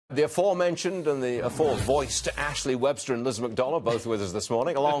The aforementioned and the aforevoiced Ashley Webster and Liz McDonough, both with us this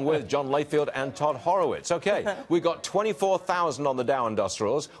morning, along with John Layfield and Todd Horowitz. OK, we got 24,000 on the Dow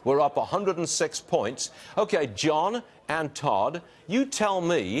Industrials. We're up 106 points. OK, John and Todd, you tell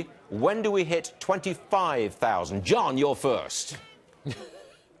me, when do we hit 25,000? John, you're first.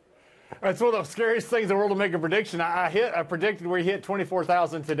 It's one of the scariest things in the world to make a prediction. I predicted we hit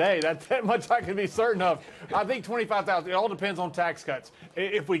 24,000 today. That much I can be certain of. I think 25,000. It all depends on tax cuts.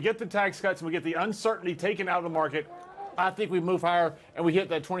 If we get the tax cuts and we get the uncertainty taken out of the market, I think we move higher and we hit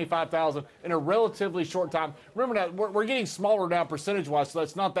that 25,000 in a relatively short time. Remember that we're getting smaller now percentage-wise, so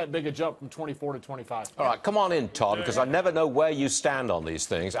that's not that big a jump from 24 to 25. All right, come on in, Todd, because I never know where you stand on these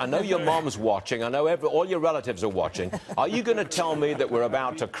things. I know your mom's watching. I know all your relatives are watching. Are you going to tell me that we're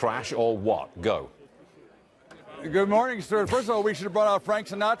about to crash or what? Go. Good morning, sir. First of all, we should have brought out Frank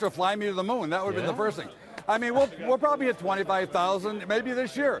Sinatra, Fly Me to the Moon. That would have been the first thing. I mean, we'll probably hit 25,000 maybe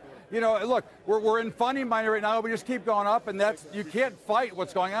this year. You know, look, we're in funny money right now. We just keep going up, and you can't fight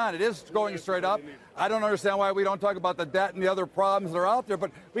what's going on. It is going straight up. I don't understand why we don't talk about the debt and the other problems that are out there,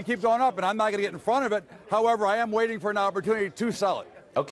 but we keep going up, and I'm not going to get in front of it. However, I am waiting for an opportunity to sell it.